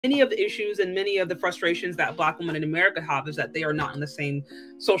many of the issues and many of the frustrations that Black women in America have is that they are not in the same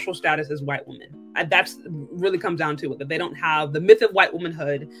social status as white women. That's really comes down to it, that they don't have the myth of white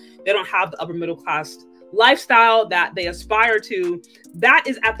womanhood. They don't have the upper middle class lifestyle that they aspire to. That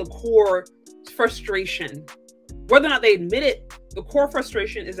is at the core frustration. Whether or not they admit it, the core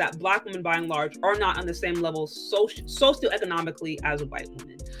frustration is that Black women, by and large, are not on the same level socioeconomically as white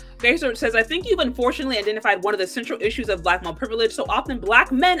women. Okay, so it says, I think you've unfortunately identified one of the central issues of Black male privilege. So often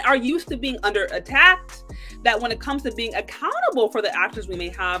Black men are used to being under attack, that when it comes to being accountable for the actions we may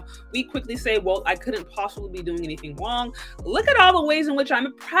have, we quickly say, well, I couldn't possibly be doing anything wrong. Look at all the ways in which I'm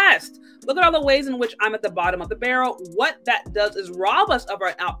oppressed. Look at all the ways in which I'm at the bottom of the barrel. What that does is rob us of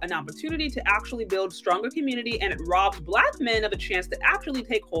an opportunity to actually build stronger community, and it robs Black men of a chance to actually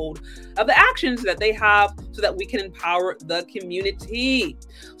take hold of the actions that they have so that we can empower the community.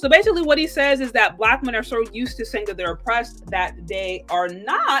 So basically what he says is that Black men are so used to saying that they're oppressed that they are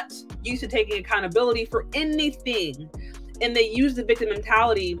not used to taking accountability for anything. And they use the victim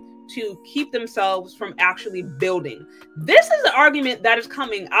mentality to keep themselves from actually building. This is the argument that is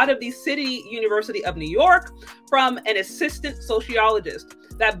coming out of the City University of New York from an assistant sociologist,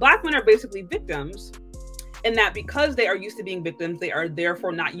 that Black men are basically victims, and that because they are used to being victims, they are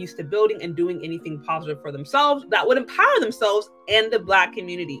therefore not used to building and doing anything positive for themselves that would empower themselves and the Black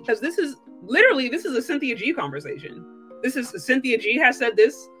community. Because this is a Cynthia G conversation. Cynthia G has said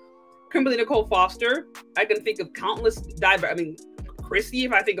this. Kimberly Nicole Foster. I can think of countless Christy,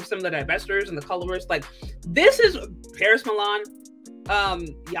 if I think of some of the divestors and the colorists. Like, this is Paris Milan,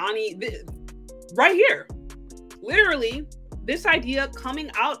 Yanni, right here. Literally, this idea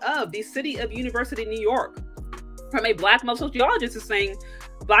coming out of the City of University, New York, from a Black male sociologist, is saying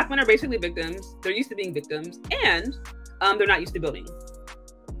Black men are basically victims. They're used to being victims, and they're not used to building.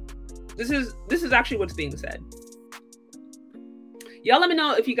 This is actually what's being said. Y'all let me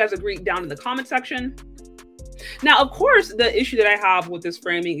know if you guys agree down in the comment section. Now, of course, the issue that I have with this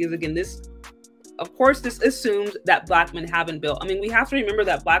framing is, again, this assumes that Black men haven't built. I mean, we have to remember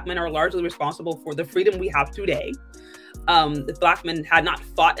that Black men are largely responsible for the freedom we have today. The Black men had not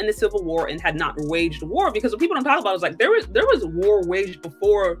fought in the Civil War and had not waged war, because what people don't talk about is, like, there was war waged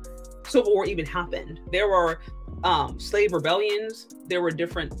before Civil War even happened. There were slave rebellions. There were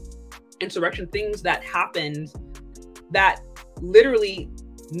different insurrection things that happened that literally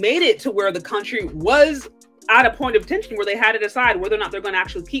made it to where the country was at a point of tension where they had to decide whether or not they're going to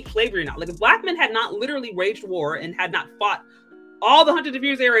actually keep slavery or not. Like, if Black men had not literally waged war and had not fought all the hundreds of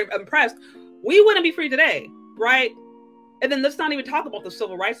years they were oppressed, we wouldn't be free today, right? And then let's not even talk about the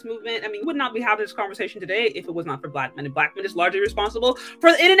civil rights movement. I mean, we would not be having this conversation today if it was not for Black men. And Black men is largely responsible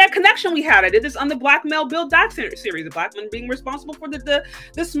for the internet connection we had. I did this on the Black Male Build Back series. The Black men being responsible for the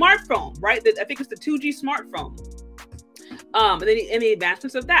smartphone, right? I think it's the 2G smartphone. And then the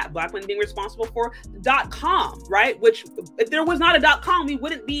advancements of that, Black men being responsible for .com, right? Which, if there was not a .com, I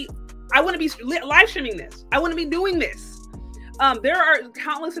wouldn't be live streaming this. I wouldn't be doing this. There are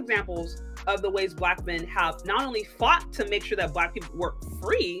countless examples of the ways Black men have not only fought to make sure that Black people were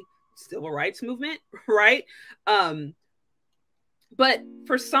free, civil rights movement, right? But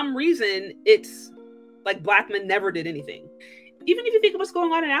for some reason, it's like Black men never did anything. Even if you think of what's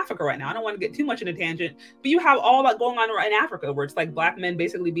going on in Africa right now, I don't want to get too much in a tangent, but you have all that going on in Africa, where it's like Black men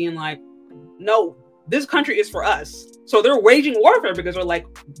basically being like, no, this country is for us. So they're waging warfare because they're like,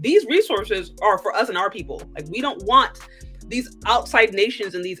 these resources are for us and our people. Like, we don't want these outside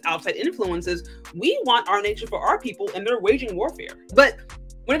nations and these outside influences. We want our nation for our people, and they're waging warfare. But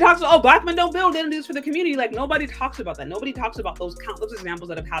when it talks about, oh, Black men don't build, they don't do this for the community, like, nobody talks about that. Nobody talks about those countless examples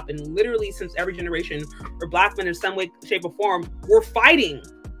that have happened literally since every generation, where Black men in some way, shape, or form were fighting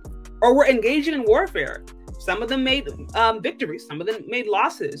or were engaging in warfare. Some of them made victories, some of them made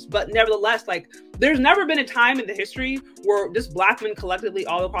losses, but nevertheless, like, there's never been a time in the history where just Black men collectively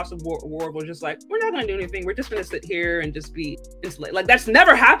all across the world were just like, we're not going to do anything. We're just going to sit here and just be enslaved. Like, that's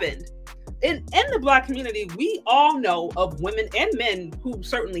never happened. In the Black community, we all know of women and men who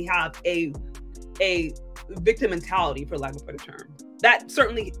certainly have a victim mentality, for lack of a better term. That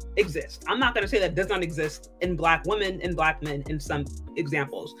certainly exists. I'm not going to say that does not exist in Black women and Black men in some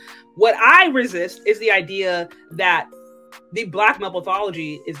examples. What I resist is the idea that the Black male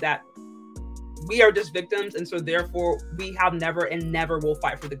pathology is that we are just victims, and so therefore we have never and never will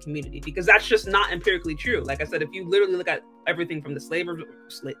fight for the community, because that's just not empirically true. Like I said, if you literally look at everything from the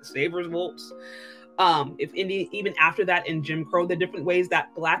slave revolts, even after that in Jim Crow, the different ways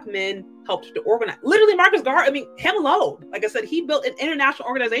that Black men helped to organize. Literally, Marcus Garvey, I mean, him alone, like I said, he built an international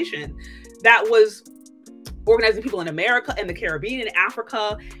organization that was organizing people in America and the Caribbean and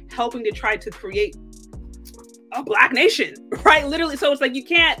Africa, helping to try to create a black nation, right? Literally. So it's like you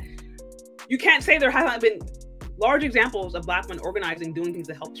can't say there haven't been large examples of black men organizing, doing things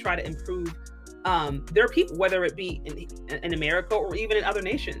to help try to improve their people, whether it be in America or even in other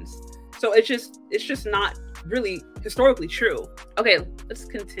nations. So it's just not really historically true. Okay, let's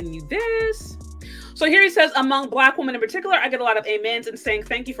continue this. So here he says, among black women in particular, I get a lot of amens and saying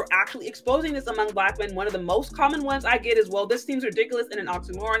thank you for actually exposing this among black men. One of the most common ones I get is, well, this seems ridiculous and an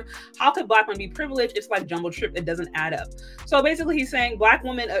oxymoron. How could black men be privileged? It's like jumbo trip. It doesn't add up. So basically he's saying black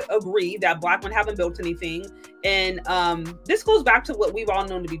women agree that black men haven't built anything. And this goes back to what we've all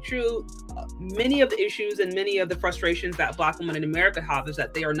known to be true. Many of the issues and many of the frustrations that black women in America have is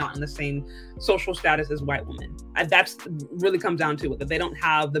that they are not in the same social status as white women. And that's really comes down to it, that they don't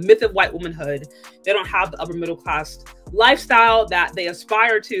have the myth of white womanhood. They don't have the upper middle class lifestyle that they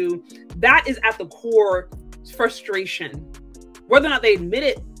aspire to. That is at the core frustration. Whether or not they admit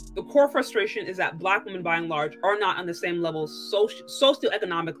it, the core frustration is that black women by and large are not on the same level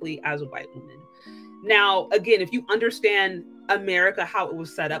socioeconomically as white women. Now, again, if you understand America, how it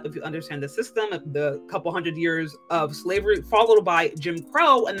was set up, if you understand the system, the couple hundred years of slavery followed by Jim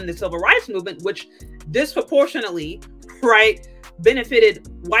Crow and then the civil rights movement, which disproportionately, right, benefited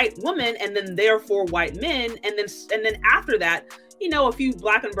white women and then therefore white men, and then after that, you know, a few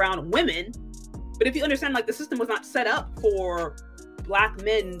black and brown women. But if you understand, like, the system was not set up for black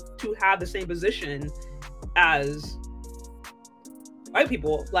men to have the same position as white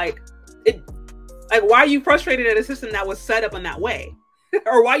people, like why are you frustrated at a system that was set up in that way?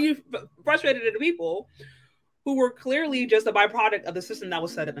 Or why are you frustrated at the people who were clearly just a byproduct of the system that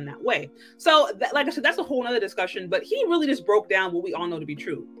was set up in that way? So like I said, that's a whole nother discussion, but he really just broke down what we all know to be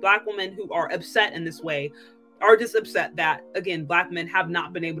true. Black women who are upset in this way are just upset that, again, black men have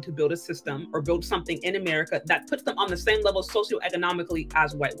not been able to build a system or build something in America that puts them on the same level socioeconomically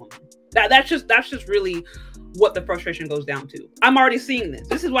as white women. That's just really what the frustration goes down to. I'm already seeing this.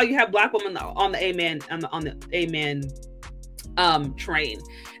 This is why you have black women on the amen train.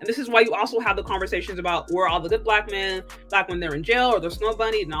 And this is why you also have the conversations about where all the good black men when they're in jail, or the snow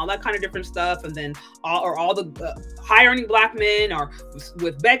bunny and all that kind of different stuff. And then all the high earning black men are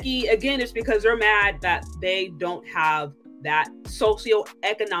with Becky. Again, it's because they're mad that they don't have that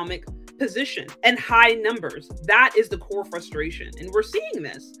socioeconomic position and high numbers. That is the core frustration, and we're seeing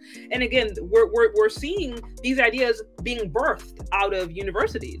this. And again, we're seeing these ideas being birthed out of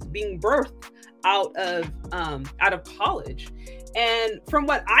universities, being birthed out of college. And from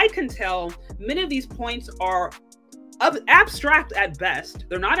what I can tell, many of these points are abstract at best.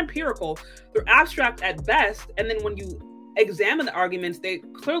 They're not empirical. They're abstract at best. And then when you examine the arguments, they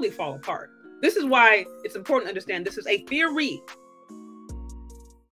clearly fall apart. This is why it's important to understand this is a theory.